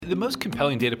The most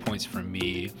compelling data points for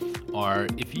me are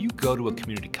if you go to a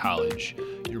community college,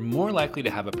 you're more likely to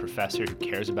have a professor who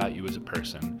cares about you as a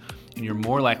person, and you're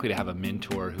more likely to have a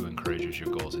mentor who encourages your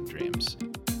goals and dreams.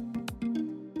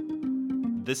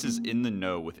 This is In the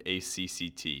Know with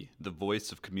ACCT, the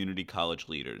voice of community college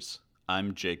leaders.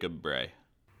 I'm Jacob Bray.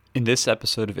 In this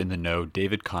episode of In the Know,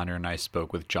 David Connor and I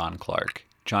spoke with John Clark.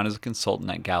 John is a consultant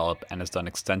at Gallup and has done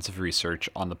extensive research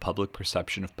on the public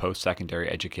perception of post-secondary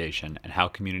education and how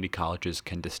community colleges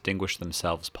can distinguish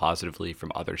themselves positively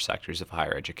from other sectors of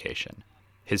higher education.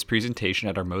 His presentation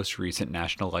at our most recent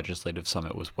National Legislative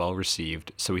Summit was well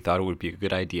received, so we thought it would be a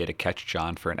good idea to catch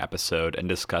John for an episode and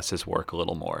discuss his work a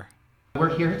little more.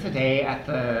 We're here today at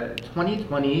the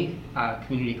 2020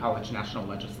 Community College National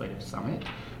Legislative Summit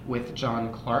with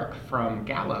John Clark from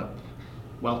Gallup.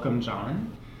 Welcome,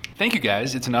 John. Thank you,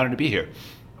 guys. It's an honor to be here.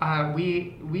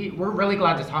 We're really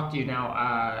glad to talk to you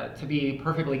now. To be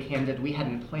perfectly candid, we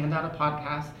hadn't planned out a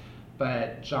podcast,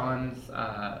 but John's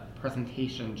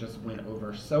presentation just went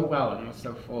over so well and was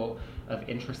so full of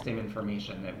interesting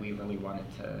information that we really wanted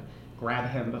to grab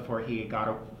him before he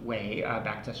got away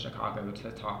back to Chicago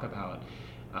to talk about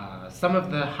some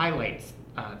of the highlights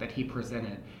that he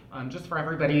presented. Just for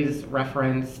everybody's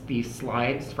reference, the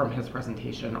slides from his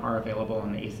presentation are available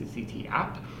on the ACCT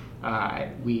app.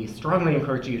 We strongly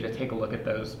encourage you to take a look at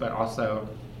those, but also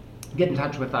get in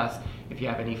touch with us if you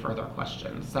have any further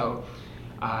questions. So,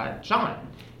 John,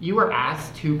 you were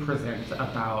asked to present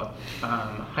about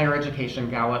higher education,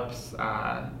 Gallup's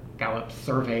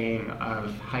surveying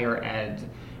of higher ed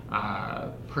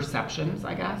perceptions,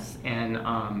 I guess, and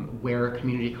where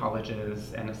community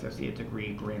colleges and associate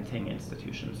degree granting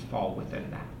institutions fall within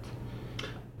that.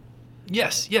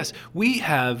 Yes. We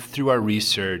have, through our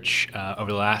research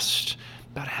over the last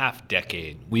about half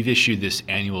decade, we've issued this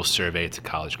annual survey to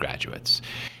college graduates.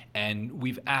 And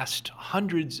we've asked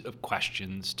hundreds of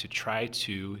questions to try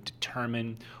to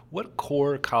determine what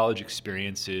core college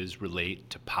experiences relate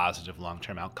to positive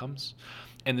long-term outcomes.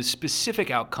 And the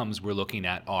specific outcomes we're looking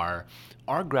at are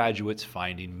graduates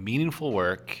finding meaningful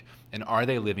work, and are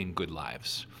they living good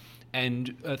lives?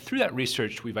 And through that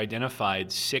research, we've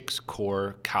identified 6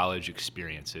 core college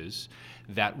experiences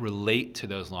that relate to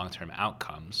those long-term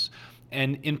outcomes.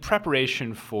 And in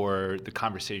preparation for the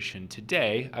conversation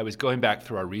today, I was going back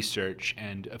through our research,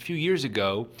 and a few years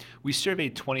ago, we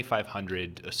surveyed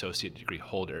 2,500 associate degree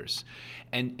holders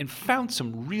and found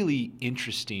some really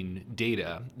interesting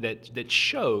data that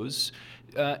shows,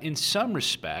 in some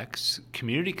respects,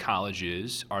 community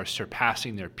colleges are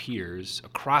surpassing their peers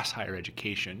across higher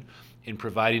education in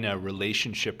providing a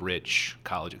relationship-rich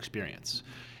college experience.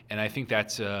 And I think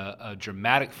that's a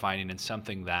dramatic finding and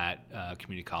something that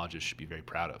community colleges should be very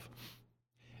proud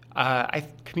of.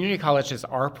 Community colleges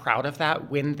are proud of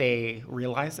that when they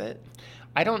realize it.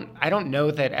 I don't know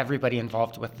that everybody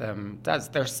involved with them does.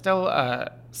 There's still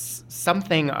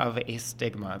something of a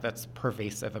stigma that's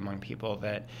pervasive among people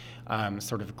that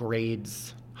sort of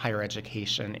grades higher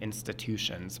education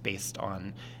institutions based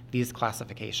on these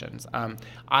classifications.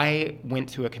 I went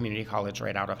to a community college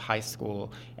right out of high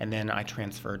school, and then I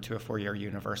transferred to a 4-year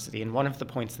university. And one of the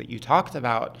points that you talked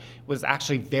about was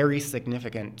actually very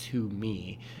significant to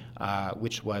me,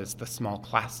 which was the small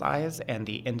class size and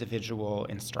the individual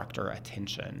instructor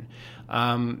attention.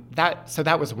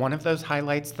 That was one of those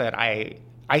highlights that I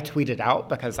tweeted out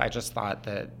because I just thought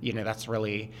that, that's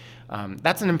really,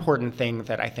 that's an important thing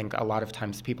that I think a lot of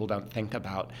times people don't think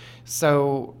about.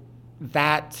 So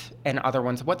that and other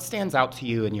ones, what stands out to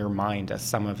you in your mind as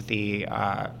some of the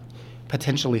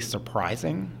potentially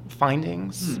surprising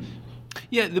findings?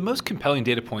 Yeah, the most compelling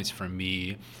data points for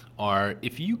me are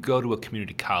if you go to a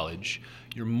community college,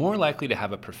 you're more likely to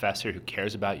have a professor who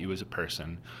cares about you as a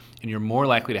person, and you're more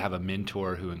likely to have a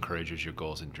mentor who encourages your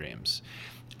goals and dreams.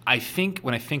 I think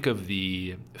when I think of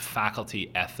the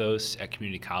faculty ethos at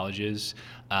community colleges,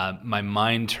 my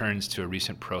mind turns to a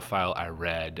recent profile I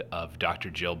read of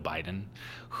Dr. Jill Biden,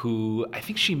 who I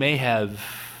think she may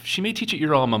teach at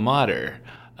your alma mater.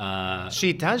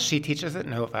 She does. She teaches at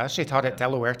Nova. She taught at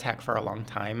Delaware Tech for a long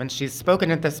time, and she's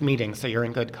spoken at this meeting, so you're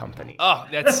in good company. Oh,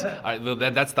 that's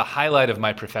the highlight of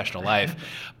my professional life.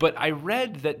 But I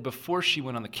read that before she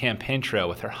went on the campaign trail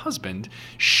with her husband,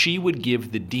 she would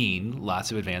give the dean lots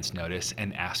of advance notice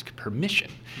and ask permission.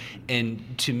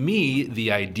 And to me,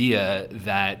 the idea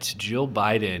that Jill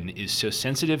Biden is so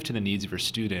sensitive to the needs of her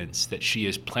students that she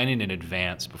is planning in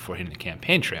advance before hitting the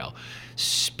campaign trail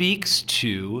speaks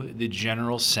to the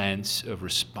general sense of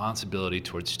responsibility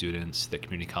towards students that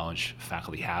community college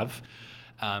faculty have.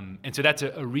 And so that's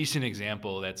a recent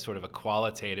example that's sort of a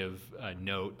qualitative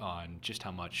note on just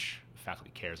how much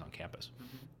faculty cares on campus.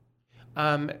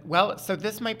 Well, so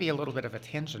this might be a little bit of a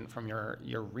tangent from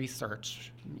your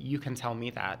research. You can tell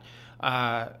me that.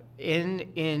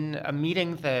 In a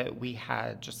meeting that we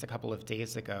had just a couple of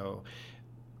days ago,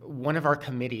 one of our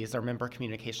committees, our Member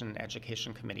Communication and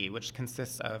Education Committee, which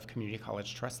consists of community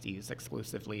college trustees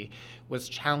exclusively, was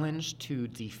challenged to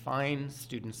define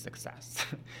student success,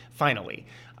 finally.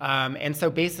 And so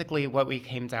basically what we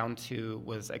came down to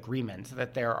was agreement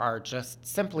that there are just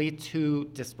simply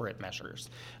two disparate measures,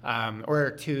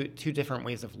 or two different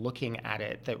ways of looking at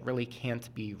it that really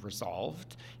can't be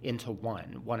resolved into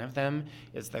one. One of them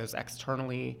is those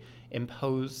externally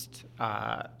imposed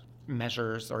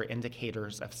measures or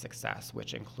indicators of success,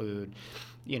 which include,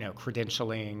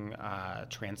 credentialing,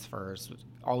 transfers,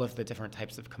 all of the different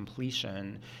types of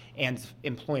completion and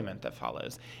employment that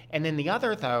follows. And then the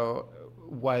other, though,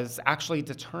 was actually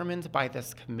determined by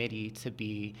this committee to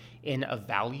be, in a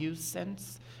values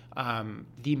sense,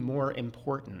 the more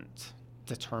important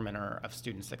determiner of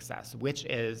student success, which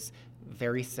is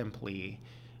very simply,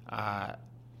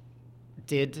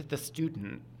 did the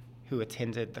student who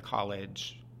attended the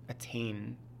college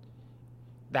attain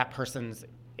that person's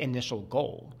initial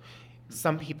goal?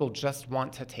 Some people just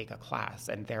want to take a class,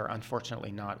 and they're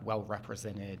unfortunately not well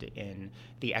represented in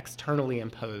the externally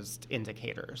imposed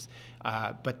indicators.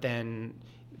 But then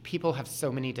people have so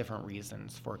many different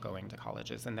reasons for going to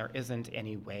colleges, and there isn't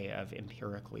any way of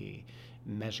empirically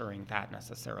measuring that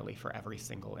necessarily for every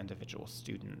single individual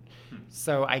student.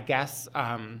 So I guess,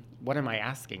 what am I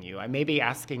asking you? I may be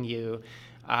asking you,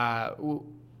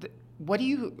 what do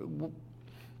you,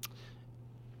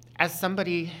 as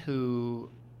somebody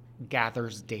who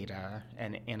gathers data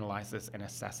and analyzes and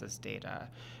assesses data,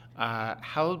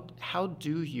 how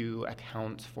do you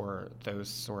account for those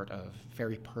sort of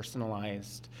very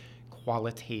personalized,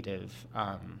 qualitative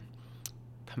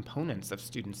components of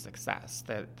student success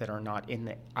that are not in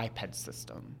the IPED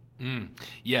system?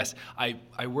 Yes,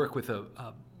 I work with a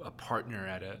partner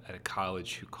at a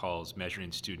college who calls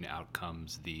measuring student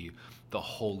outcomes the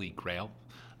holy grail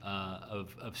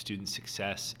of student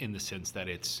success, in the sense that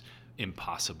it's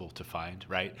impossible to find,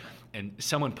 right? And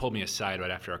someone pulled me aside right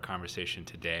after our conversation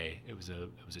today. It was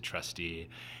a trustee,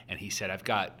 and he said, "I've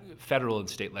got federal and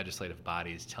state legislative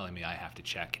bodies telling me I have to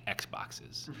check X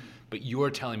boxes, but you're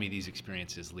telling me these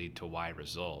experiences lead to Y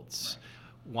results.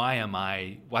 Right.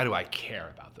 Why do I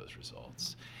care about those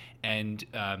results?" And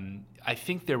I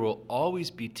think there will always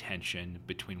be tension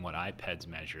between what IPEDS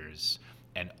measures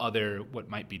and other, what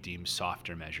might be deemed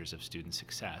softer measures of student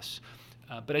success.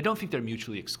 But I don't think they're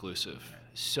mutually exclusive.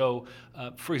 So,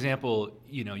 for example,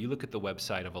 you look at the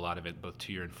website of a lot of it, both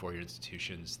 2-year and 4-year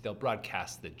institutions, they'll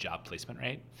broadcast the job placement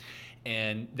rate.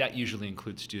 And that usually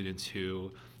includes students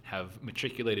who have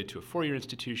matriculated to a 4-year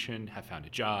institution, have found a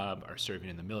job, are serving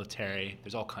in the military.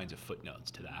 There's all kinds of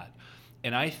footnotes to that.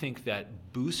 And I think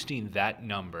that boosting that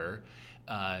number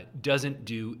doesn't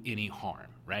do any harm,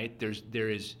 right? There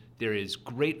is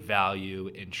great value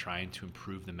in trying to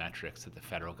improve the metrics that the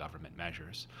federal government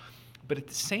measures. But at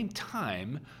the same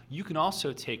time, you can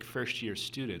also take first-year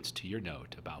students, to your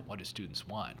note about what do students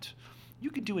want.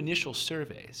 You can do initial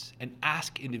surveys and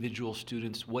ask individual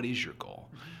students, what is your goal?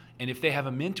 And if they have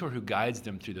a mentor who guides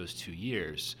them through those 2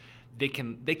 years, they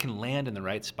can land in the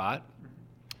right spot.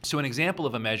 So an example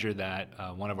of a measure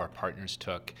that one of our partners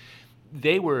took,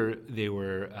 they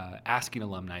were asking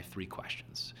alumni 3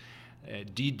 questions.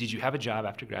 Did you have a job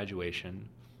after graduation?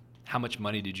 How much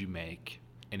money did you make?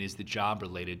 And is the job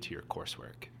related to your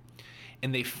coursework?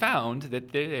 And they found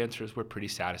that the answers were pretty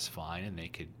satisfying and they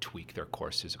could tweak their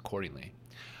courses accordingly.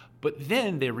 But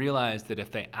then they realized that if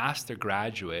they asked their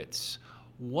graduates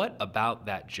what about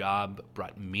that job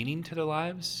brought meaning to their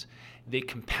lives, they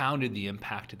compounded the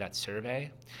impact of that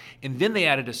survey. And then they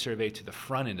added a survey to the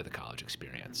front end of the college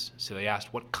experience. So they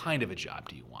asked, what kind of a job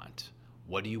do you want?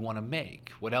 What do you want to make?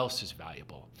 What else is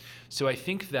valuable? So I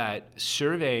think that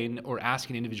surveying or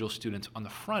asking individual students on the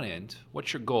front end,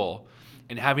 what's your goal,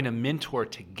 and having a mentor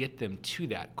to get them to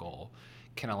that goal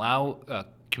can allow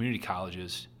community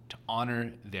colleges to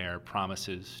honor their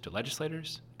promises to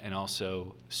legislators and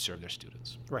also serve their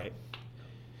students. Right.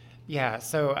 Yeah,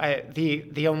 so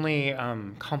the only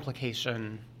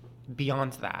complication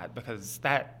beyond that, because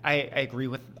that I agree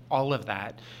with all of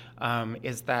that,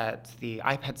 is that the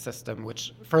IPED system,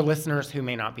 which for listeners who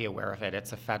may not be aware of it,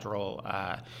 it's a federal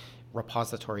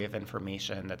repository of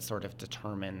information that sort of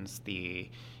determines the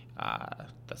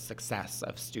success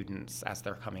of students as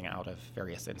they're coming out of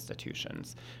various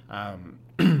institutions.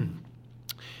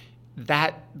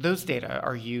 Those data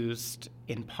are used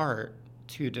in part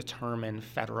to determine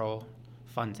federal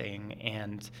funding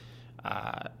and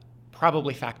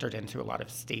probably factored into a lot of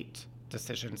state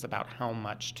decisions about how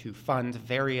much to fund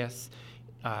various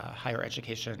higher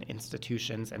education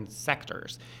institutions and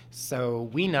sectors.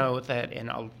 So we know that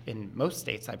in most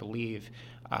states, I believe,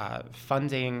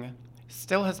 funding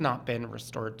still has not been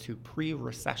restored to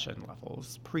pre-recession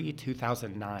levels,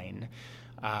 pre-2009,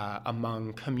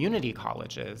 among community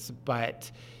colleges, but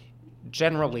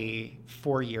generally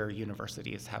four-year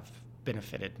universities have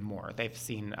benefited more. They've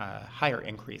seen a higher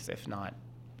increase, if not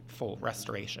full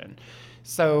restoration.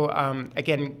 So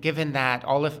again, given that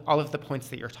all of the points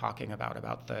that you're talking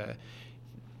about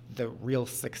the real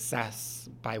success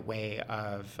by way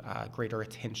of greater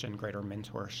attention, greater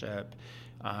mentorship,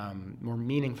 more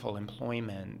meaningful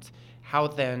employment, how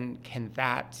then can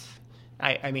that,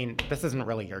 I mean, this isn't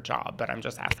really your job, but I'm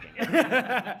just asking.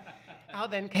 How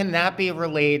then can that be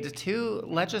relayed to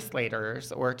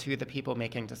legislators or to the people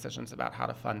making decisions about how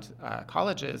to fund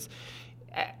colleges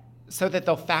so that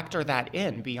they'll factor that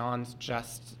in beyond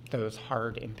just those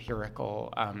hard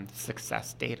empirical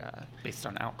success data based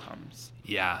on outcomes?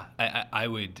 Yeah, I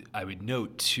would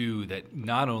note too that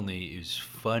not only is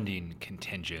funding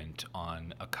contingent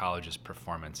on a college's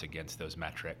performance against those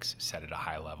metrics set at a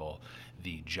high level,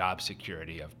 the job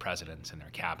security of presidents and their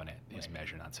cabinet is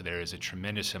measured on. So there is a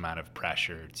tremendous amount of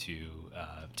pressure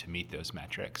to meet those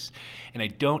metrics. And I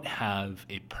don't have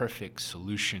a perfect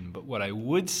solution, but what I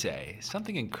would say,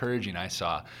 something encouraging I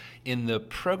saw in the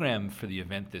program for the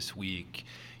event this week,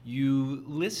 you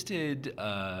listed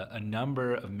a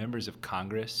number of members of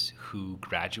Congress who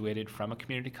graduated from a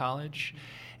community college.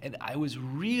 And I was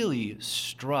really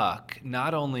struck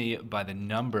not only by the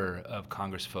number of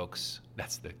Congress folks,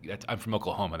 I'm from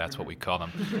Oklahoma, that's what we call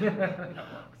them.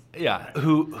 Yeah,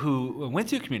 who went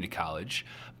to a community college,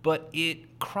 but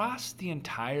it crossed the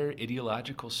entire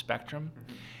ideological spectrum.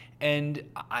 And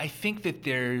I think that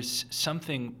there's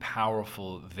something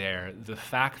powerful there. The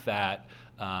fact that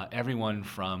everyone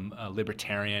from a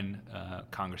libertarian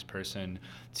congressperson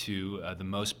to the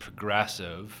most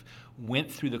progressive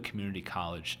went through the community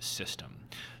college system.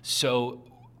 So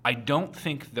I don't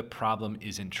think the problem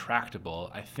is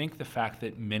intractable. I think the fact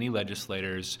that many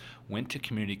legislators went to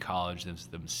community college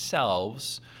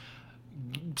themselves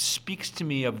speaks to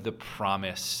me of the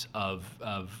promise of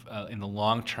in the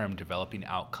long term developing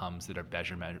outcomes that are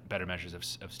better measures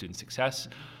of student success.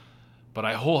 But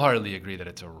I wholeheartedly agree that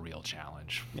it's a real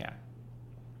challenge. Yeah.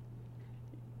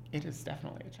 It is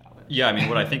definitely a challenge. Yeah, I mean,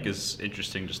 what I think is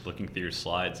interesting just looking through your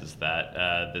slides is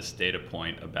that this data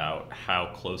point about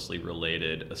how closely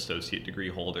related associate degree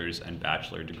holders and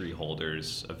bachelor degree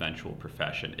holders' eventual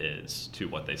profession is to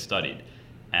what they studied.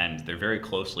 And they're very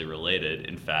closely related.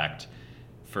 In fact,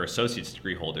 for associate's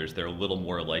degree holders, they're a little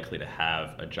more likely to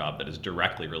have a job that is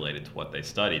directly related to what they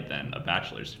studied than a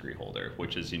bachelor's degree holder,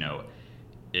 which is,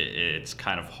 it's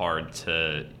kind of hard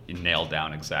to nail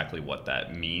down exactly what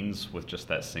that means with just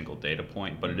that single data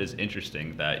point. But it is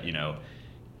interesting that,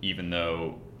 even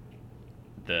though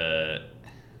they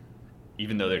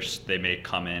may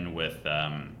come in with,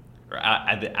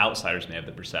 the outsiders may have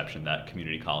the perception that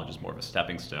community college is more of a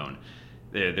stepping stone,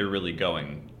 they're really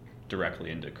going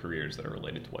directly into careers that are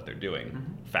related to what they're doing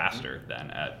faster than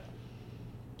at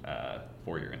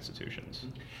four-year institutions.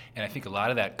 And I think a lot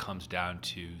of that comes down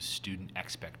to student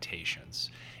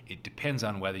expectations. It depends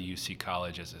on whether you see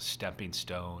college as a stepping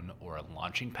stone or a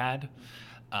launching pad.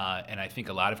 And I think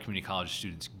a lot of community college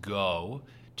students go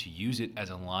to use it as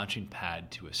a launching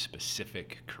pad to a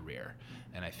specific career.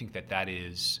 And I think that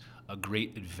is a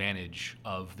great advantage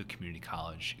of the community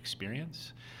college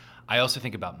experience. I also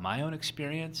think about my own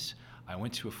experience. I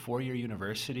went to a four-year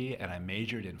university and I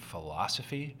majored in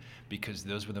philosophy because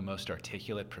those were the most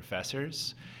articulate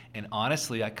professors. And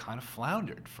honestly, I kind of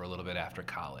floundered for a little bit after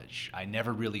college. I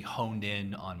never really honed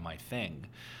in on my thing.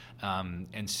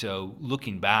 And so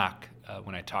looking back,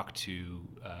 when I talk to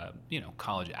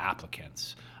college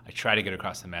applicants, I try to get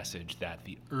across the message that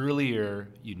the earlier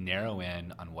you narrow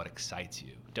in on what excites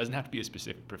you, it doesn't have to be a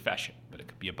specific profession, but it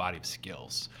could be a body of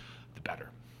skills, the better.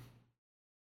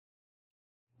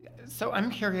 So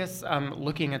I'm curious,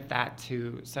 looking at that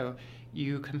too. So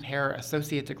you compare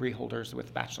associate degree holders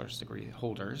with bachelor's degree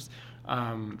holders.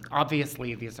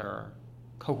 Obviously, these are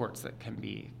cohorts that can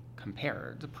be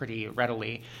compared pretty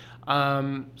readily.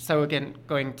 So again,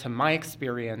 going to my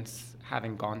experience,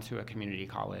 having gone to a community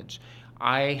college,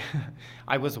 I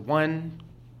was one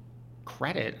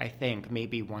credit, I think,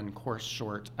 maybe one course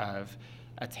short of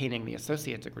attaining the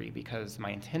associate degree because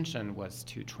my intention was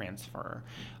to transfer.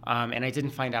 And I didn't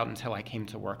find out until I came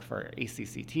to work for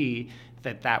ACCT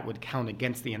that would count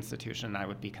against the institution. I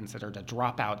would be considered a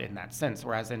dropout in that sense.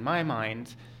 Whereas in my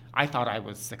mind, I thought I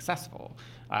was successful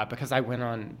because I went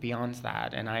on beyond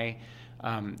that. And I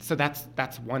So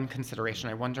that's one consideration.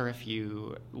 I wonder if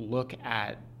you look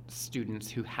at students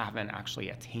who haven't actually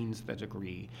attained the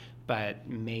degree, but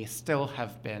may still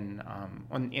have been,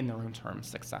 in their own terms,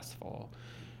 successful.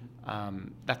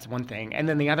 That's one thing. And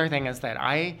then the other thing is that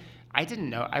I didn't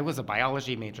know, I was a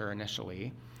biology major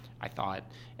initially, I thought,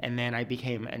 and then I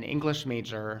became an English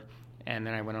major, and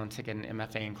then I went on to get an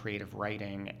MFA in creative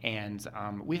writing. And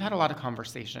we've had a lot of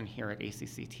conversation here at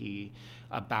ACCT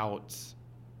about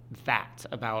that,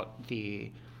 about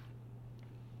the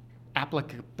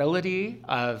applicability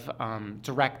of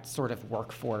direct sort of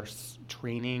workforce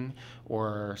training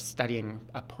or studying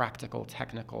a practical,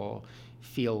 technical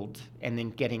field and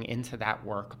then getting into that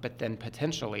work, but then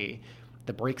potentially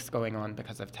the brakes going on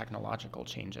because of technological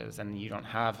changes, and you don't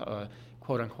have a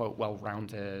quote-unquote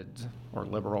well-rounded or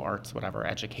liberal arts, whatever,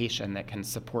 education that can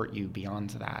support you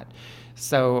beyond that.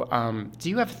 So do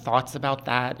you have thoughts about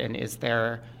that, and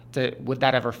would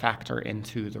that ever factor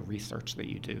into the research that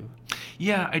you do?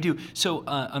 Yeah, I do. So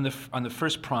on the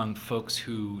first prong, folks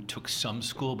who took some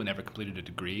school but never completed a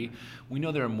degree, we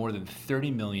know there are more than 30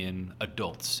 million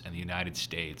adults in the United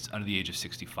States under the age of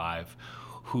 65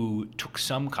 who took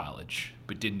some college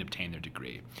but didn't obtain their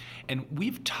degree. And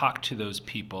we've talked to those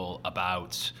people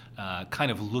about kind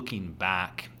of looking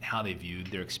back how they viewed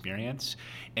their experience.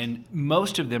 And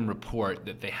most of them report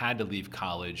that they had to leave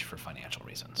college for financial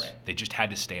reasons. Right. They just had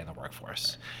to stay in the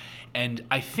workforce. And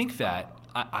I think that,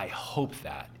 I hope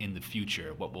that in the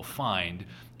future, what we'll find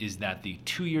is that the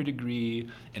 2-year degree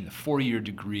and the 4-year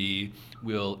degree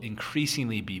will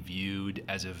increasingly be viewed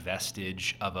as a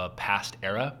vestige of a past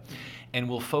era, and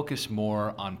will focus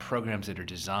more on programs that are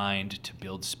designed to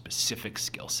build specific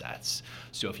skill sets.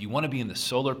 So if you want to be in the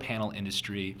solar panel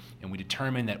industry, and we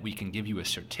determine that we can give you a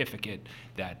certificate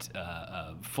that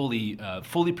fully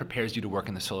prepares you to work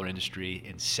in the solar industry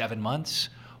in 7 months,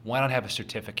 why not have a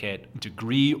certificate,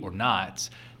 degree or not,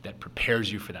 that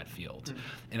prepares you for that field? Mm-hmm.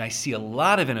 And I see a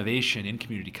lot of innovation in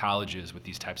community colleges with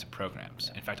these types of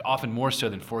programs. In fact, often more so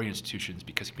than 4-year institutions,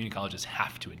 because community colleges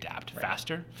have to adapt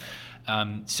faster.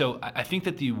 So I think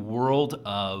that the world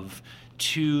of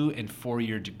 2- and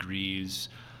 4-year degrees,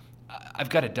 I've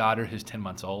got a daughter who's 10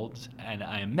 months old, and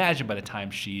I imagine by the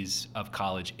time she's of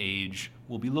college age,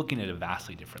 we'll be looking at a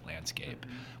vastly different landscape,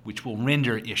 which will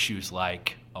render issues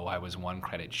like, oh, I was 1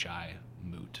 credit shy,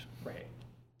 moot. Right.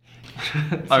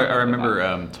 I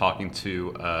remember talking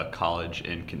to a college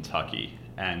in Kentucky,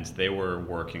 and they were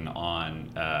working on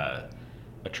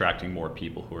attracting more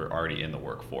people who are already in the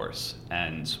workforce.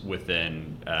 And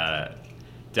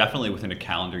definitely within a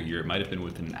calendar year, it might have been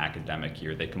within an academic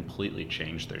year, they completely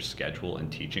changed their schedule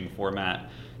and teaching format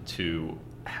to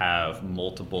have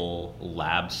multiple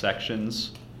lab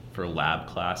sections for lab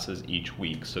classes each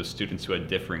week. So students who had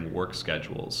differing work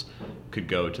schedules could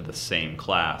go to the same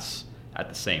class at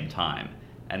the same time.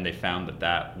 And they found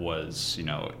that was,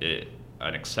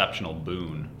 an exceptional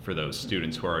boon for those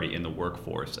students who are already in the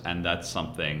workforce. And that's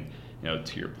something,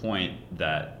 to your point,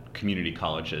 that community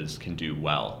colleges can do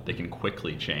well. They can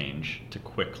quickly change to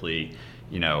quickly,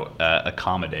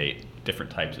 accommodate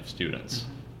different types of students.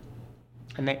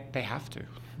 And they have to.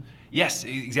 Yes,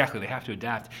 exactly. They have to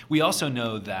adapt. We also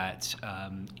know that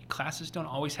classes don't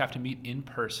always have to meet in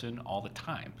person all the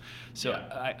time. So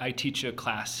I teach a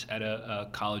class at a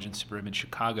college in suburban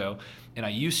Chicago, and I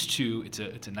used to, it's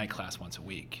a night class once a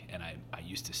week, and I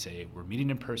used to say, we're meeting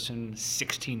in person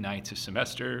 16 nights a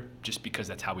semester, just because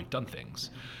that's how we've done things.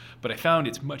 But I found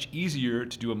it's much easier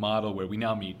to do a model where we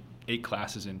now meet 8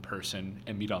 classes in person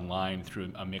and meet online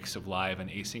through a mix of live and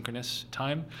asynchronous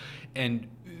time. And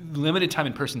limited time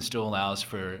in person still allows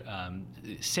for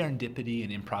serendipity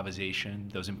and improvisation,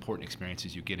 those important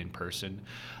experiences you get in person.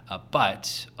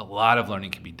 But a lot of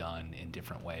learning can be done in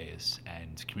different ways.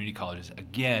 And community colleges,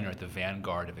 again, are at the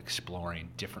vanguard of exploring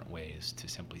different ways to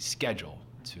simply schedule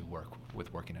to work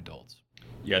with working adults.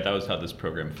 Yeah, that was how this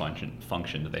program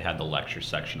functioned. They had the lecture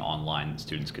section online that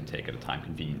students could take at a time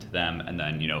convenient to them. And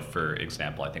then, for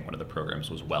example, I think one of the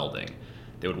programs was welding.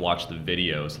 They would watch the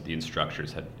videos that the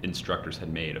instructors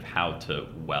had made of how to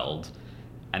weld,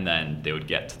 and then they would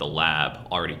get to the lab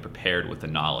already prepared with the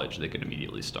knowledge they could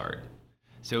immediately start.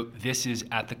 So this is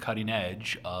at the cutting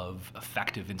edge of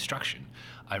effective instruction.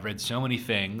 I've read so many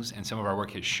things, and some of our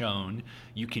work has shown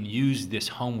you can use this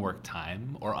homework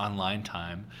time or online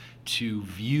time to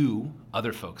view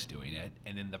other folks doing it,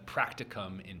 and then the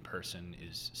practicum in person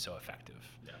is so effective.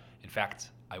 Yeah. In fact,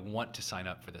 I want to sign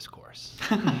up for this course.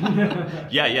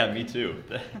 Yeah, me too.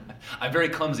 I'm very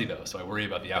clumsy though, so I worry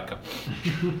about the outcome.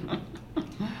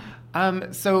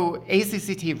 So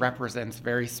ACCT represents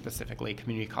very specifically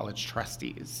community college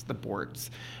trustees, the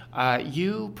boards.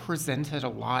 You presented a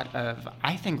lot of,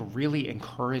 I think, really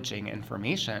encouraging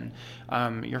information.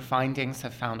 Your findings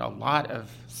have found a lot of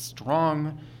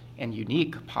strong and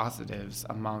unique positives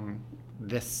among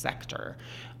this sector.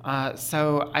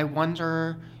 So I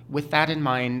wonder, with that in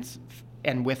mind,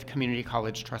 and with community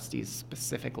college trustees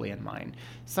specifically in mind,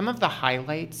 some of the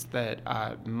highlights that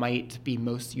might be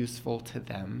most useful to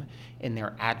them in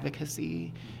their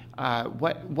advocacy,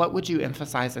 what would you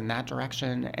emphasize in that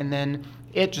direction? And then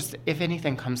if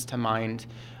anything comes to mind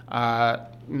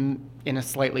in a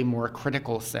slightly more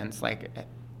critical sense, like,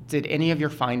 did any of your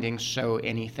findings show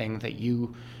anything that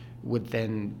you would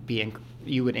then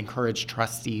you would encourage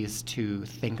trustees to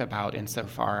think about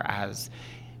insofar as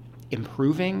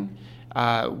improving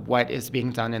what is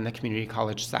being done in the community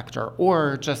college sector,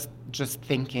 or just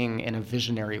thinking in a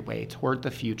visionary way toward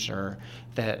the future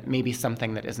that maybe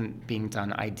something that isn't being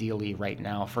done ideally right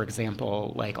now, for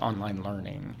example, like online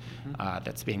learning,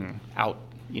 that's being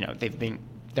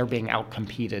they're being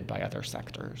outcompeted by other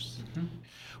sectors. Mm-hmm.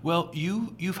 Well,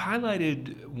 you've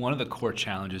highlighted one of the core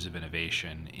challenges of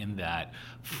innovation in that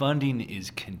funding is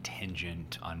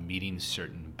contingent on meeting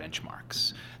certain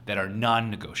benchmarks that are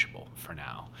non-negotiable for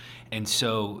now. And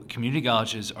so community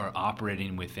colleges are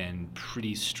operating within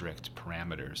pretty strict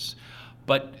parameters.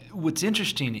 But what's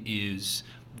interesting is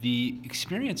the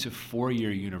experience of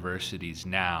four-year universities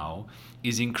now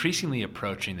is increasingly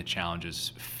approaching the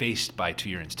challenges faced by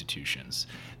two-year institutions.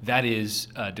 That is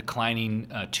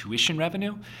declining tuition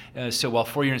revenue. So while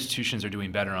four-year institutions are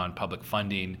doing better on public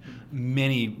funding,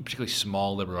 many, particularly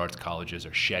small liberal arts colleges,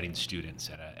 are shedding students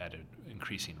at an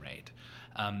increasing rate.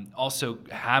 Also,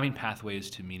 having pathways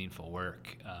to meaningful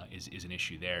work is an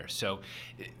issue there. So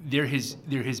there has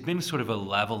been sort of a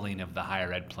leveling of the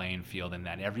higher ed playing field in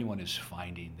that everyone is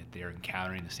finding that they're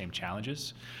encountering the same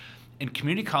challenges. And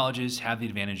community colleges have the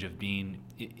advantage of being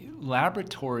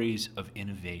laboratories of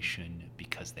innovation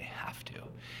because they have to.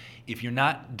 If you're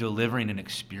not delivering an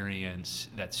experience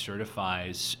that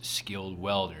certifies skilled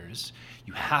welders,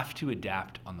 you have to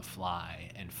adapt on the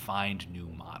fly and find new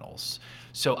models.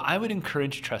 So I would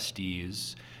encourage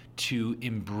trustees to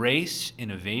embrace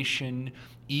innovation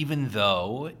even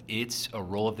though it's a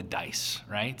roll of the dice,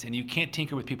 right? And you can't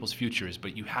tinker with people's futures,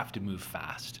 but you have to move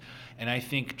fast. And I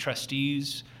think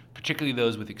trustees, particularly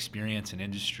those with experience in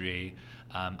industry,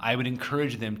 I would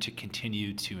encourage them to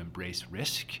continue to embrace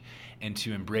risk and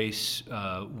to embrace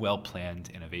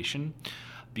well-planned innovation,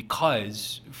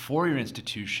 because four-year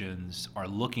institutions are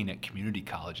looking at community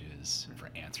colleges for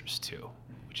answers too,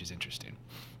 which is interesting.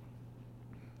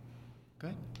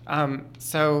 Good.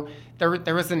 So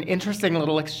there was an interesting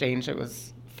little exchange. It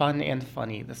was fun and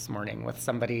funny this morning with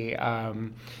somebody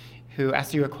who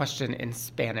asked you a question in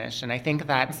Spanish, and I think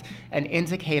that's an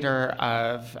indicator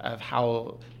of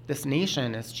how this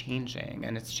nation is changing,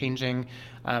 and it's changing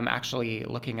actually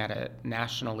looking at it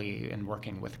nationally and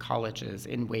working with colleges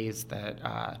in ways that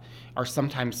are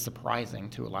sometimes surprising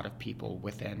to a lot of people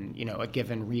within a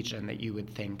given region that you would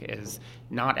think is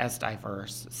not as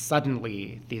diverse.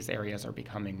 Suddenly, these areas are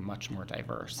becoming much more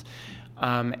diverse.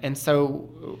 And so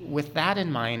with that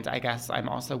in mind, I guess I'm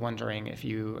also wondering if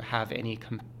you have any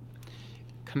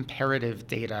comparative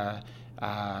data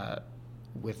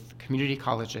with community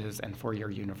colleges and four-year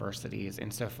universities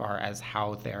insofar as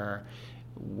how they're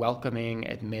welcoming,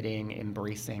 admitting,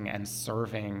 embracing, and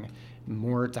serving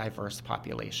more diverse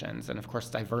populations. And of course,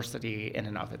 diversity in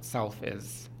and of itself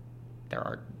there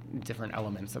are different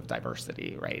elements of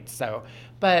diversity, right? So,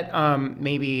 but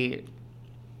maybe,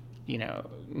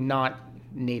 not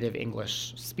native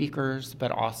English speakers,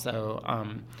 but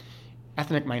also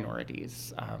ethnic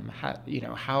minorities.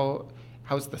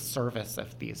 How's the service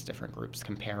of these different groups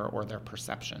compare, or their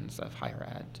perceptions of higher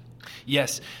ed?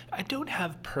 Yes, I don't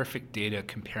have perfect data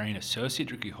comparing associate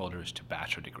degree holders to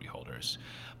bachelor degree holders,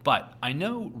 but I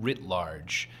know writ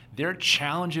large there are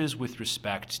challenges with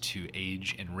respect to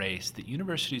age and race that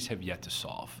universities have yet to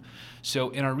solve. So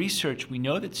in our research, we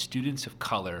know that students of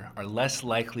color are less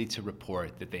likely to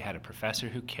report that they had a professor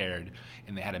who cared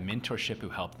and they had a mentorship who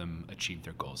helped them achieve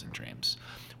their goals and dreams.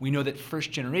 We know that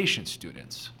first-generation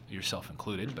students, yourself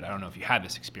included, but I don't know if you had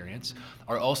this experience,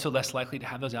 are also less likely to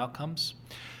have those outcomes.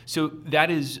 So that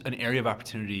is an area of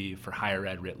opportunity for higher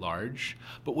ed writ large.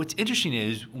 But what's interesting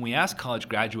is when we ask college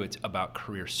graduates about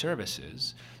career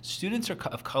services, students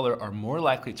of color are more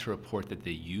likely to report that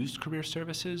they used career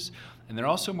services, and they're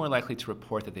also more likely to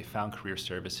report that they found career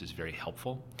services very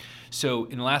helpful. So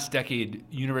in the last decade,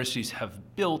 universities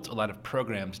have built a lot of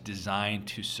programs designed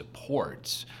to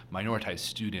support minoritized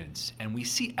students, and we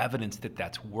see evidence that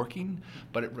that's working,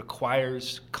 but it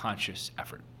requires conscious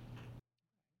effort.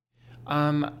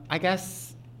 I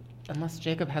guess, unless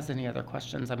Jacob has any other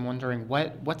questions, I'm wondering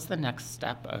what's the next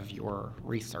step of your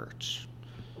research?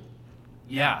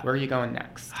 Yeah. Where are you going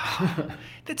next?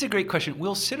 That's a great question.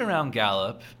 We'll sit around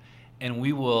Gallup and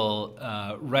we will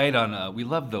write on, we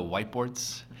love the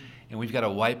whiteboards, and we've got a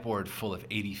whiteboard full of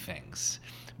 80 things.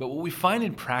 But what we find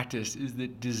in practice is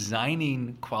that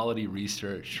designing quality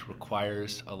research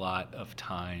requires a lot of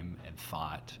time and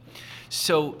thought.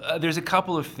 So there's a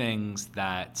couple of things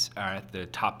that are at the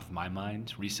top of my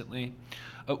mind recently.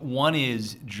 One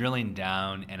is drilling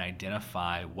down and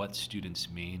identify what students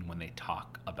mean when they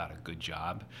talk about a good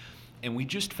job. And we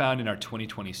just found in our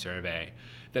 2020 survey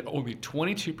that only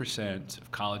 22%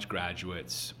 of college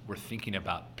graduates were thinking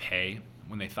about pay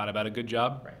when they thought about a good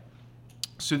job. Right.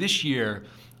 So this year,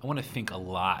 I want to think a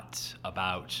lot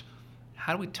about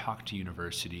how do we talk to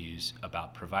universities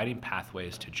about providing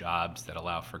pathways to jobs that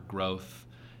allow for growth,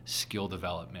 skill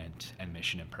development, and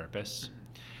mission and purpose.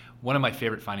 One of my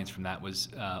favorite findings from that was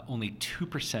only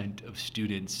 2% of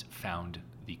students found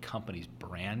the company's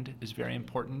brand is very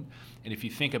important. And if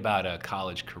you think about a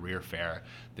college career fair,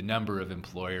 the number of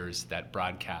employers that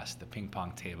broadcast the ping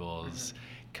pong tables,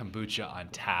 kombucha on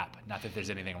tap, not that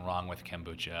there's anything wrong with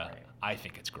kombucha, right. I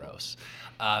think it's gross.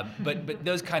 But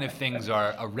those kind of things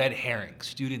are a red herring.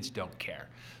 Students don't care.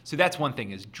 So that's one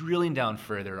thing, is drilling down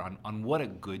further on what a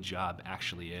good job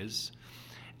actually is.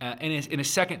 And a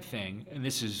second thing, and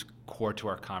this is core to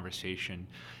our conversation,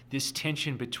 this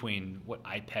tension between what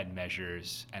IPED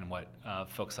measures and what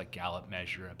folks like Gallup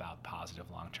measure about positive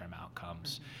long-term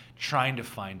outcomes, trying to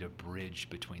find a bridge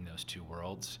between those two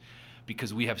worlds,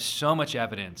 because we have so much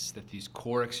evidence that these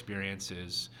core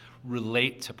experiences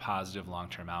relate to positive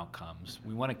long-term outcomes.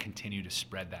 We want to continue to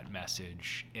spread that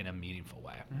message in a meaningful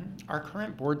way. Mm-hmm. Our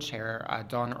current board chair,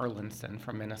 Dawn Erlinson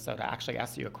from Minnesota, actually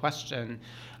asked you a question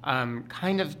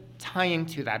kind of tying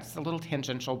to that. It's a little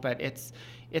tangential, but it's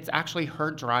actually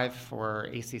her drive for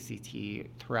ACCT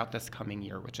throughout this coming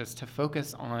year, which is to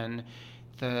focus on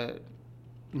the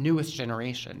newest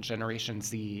generation, Generation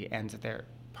Z, and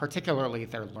particularly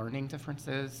their learning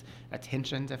differences,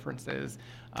 attention differences,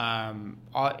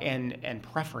 and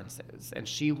preferences. And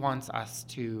she wants us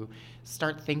to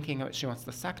start thinking, she wants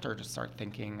the sector to start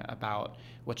thinking about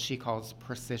what she calls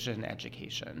precision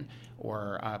education,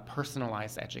 or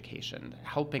personalized education,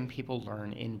 helping people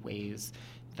learn in ways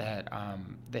that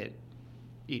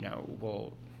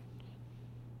will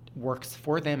works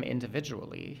for them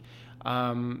individually.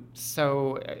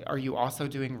 So are you also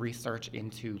doing research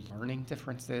into learning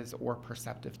differences or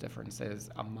perceptive differences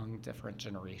among different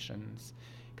generations?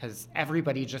 Because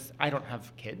I don't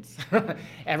have kids.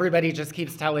 Everybody just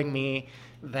keeps telling me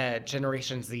that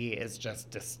Generation Z is just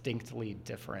distinctly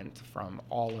different from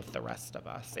all of the rest of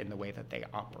us in the way that they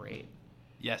operate.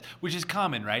 Yes, which is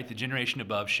common, right? The generation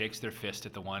above shakes their fist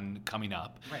at the one coming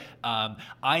up. Right.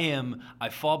 I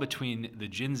fall between the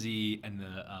Gen Z and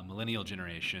the millennial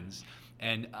generations,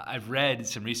 and I've read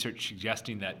some research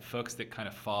suggesting that folks that kind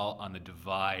of fall on the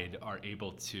divide are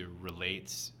able to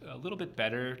relate a little bit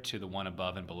better to the one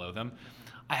above and below them.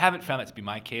 I haven't found that to be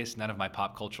my case. None of my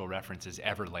pop cultural references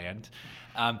ever land.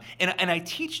 And I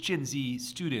teach Gen Z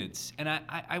students, and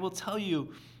I will tell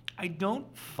you, I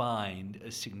don't find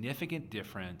a significant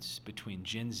difference between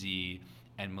Gen Z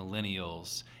and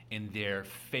millennials in their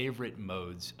favorite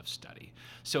modes of study.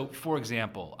 So, for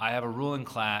example, I have a rule in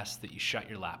class that you shut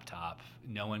your laptop.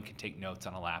 No one can take notes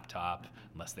on a laptop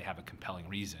unless they have a compelling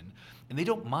reason. And they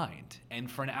don't mind.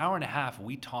 And for an hour and a half,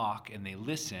 we talk and they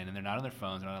listen, and they're not on their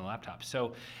phones, they're not on their laptops.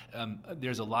 So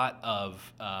there's a lot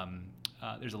of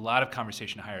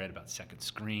conversation in higher ed about second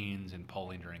screens and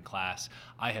polling during class.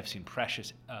 I have seen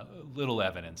precious little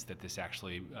evidence that this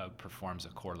actually performs a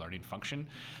core learning function.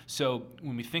 So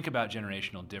when we think about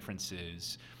generational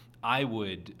differences, I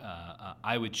would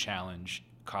challenge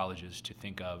colleges to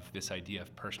think of this idea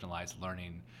of personalized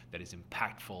learning that is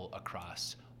impactful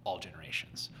across all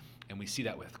generations. And we see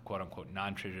that with quote-unquote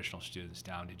non-traditional students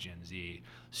down to Gen Z.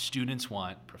 Students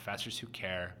want professors who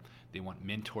care, they want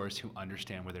mentors who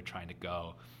understand where they're trying to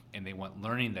go, and they want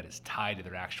learning that is tied to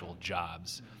their actual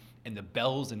jobs. And the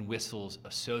bells and whistles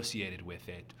associated with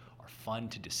it are fun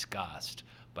to discuss,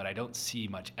 but I don't see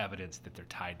much evidence that they're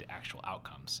tied to actual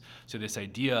outcomes. So this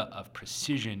idea of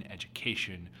precision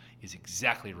education is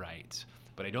exactly right.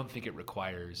 but I don't think it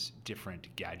requires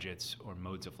different gadgets or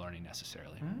modes of learning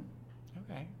necessarily.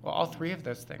 Okay. Well, all three of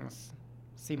those things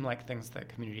seem like things that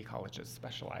community colleges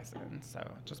specialize in, so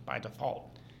just by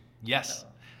default. Yes.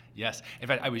 Yes. In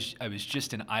fact, I was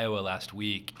just in Iowa last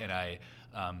week, and I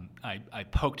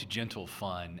poked gentle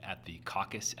fun at the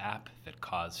Caucus app that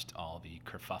caused all the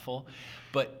kerfuffle.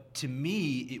 But to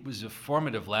me, it was a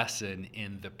formative lesson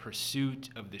in the pursuit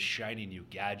of the shiny new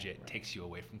gadget takes you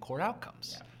away from core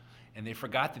outcomes. Yeah. And they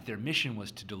forgot that their mission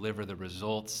was to deliver the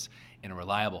results in a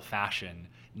reliable fashion,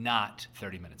 not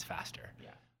 30 minutes faster. Yeah.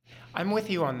 I'm with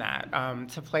you on that.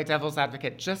 To play devil's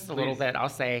advocate just a little bit, I'll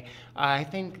say I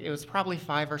think it was probably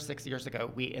 5 or 6 years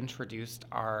ago we introduced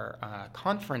our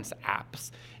conference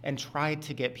apps and tried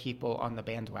to get people on the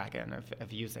bandwagon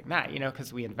of using that,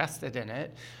 because we invested in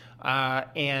it.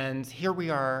 And here we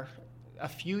are a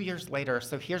few years later.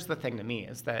 So here's the thing to me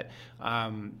is that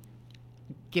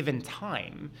given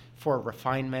time for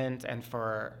refinement and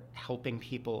for helping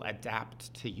people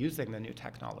adapt to using the new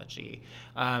technology,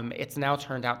 it's now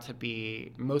turned out to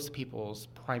be most people's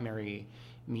primary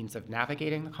means of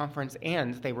navigating the conference,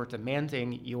 and they were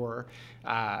demanding your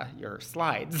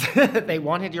slides. They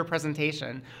wanted your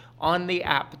presentation on the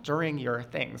app during your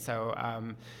thing. So,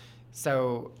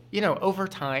 over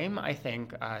time, I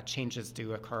think changes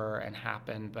do occur and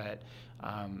happen, but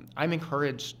I'm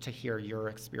encouraged to hear your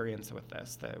experience with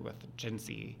this, with Gen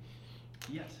Z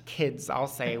kids, I'll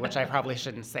say, which I probably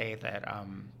shouldn't say,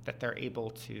 that they're able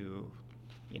to,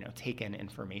 take in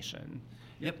information.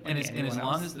 Yep, and as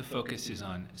long as the focus is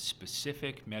on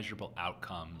specific measurable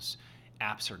outcomes,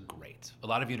 apps are great. A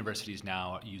lot of universities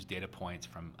now use data points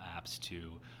from apps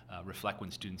to reflect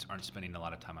when students aren't spending a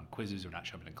lot of time on quizzes or not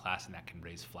showing up in class, and that can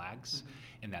raise flags.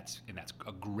 And that's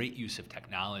a great use of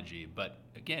technology. But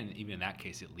again, even in that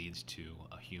case, it leads to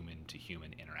a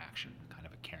human-to-human interaction, kind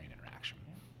of a caring interaction.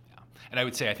 Yeah. And I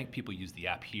would say I think people use the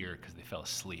app here because they fell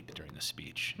asleep during the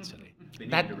speech, so they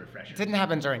needed a refresher. Didn't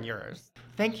happen during yours.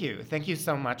 Thank you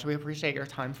so much. We appreciate your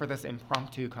time for this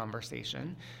impromptu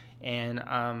conversation. And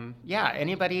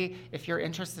anybody, if you're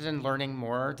interested in learning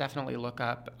more, definitely look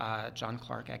up John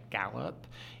Clark at Gallup.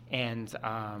 And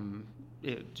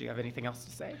do you have anything else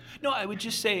to say? No, I would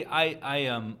just say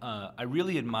I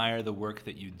really admire the work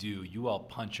that you do. You all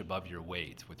punch above your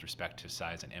weight with respect to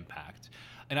size and impact.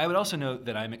 And I would also note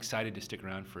that I'm excited to stick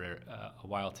around for a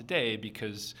while today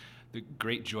because the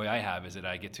great joy I have is that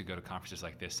I get to go to conferences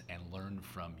like this and learn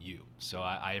from you. So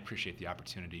I appreciate the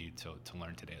opportunity to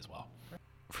learn today as well.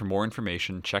 For more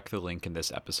information, check the link in this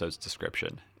episode's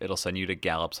description. It'll send you to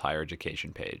Gallup's higher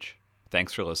education page.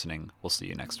 Thanks for listening. We'll see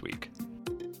you next week.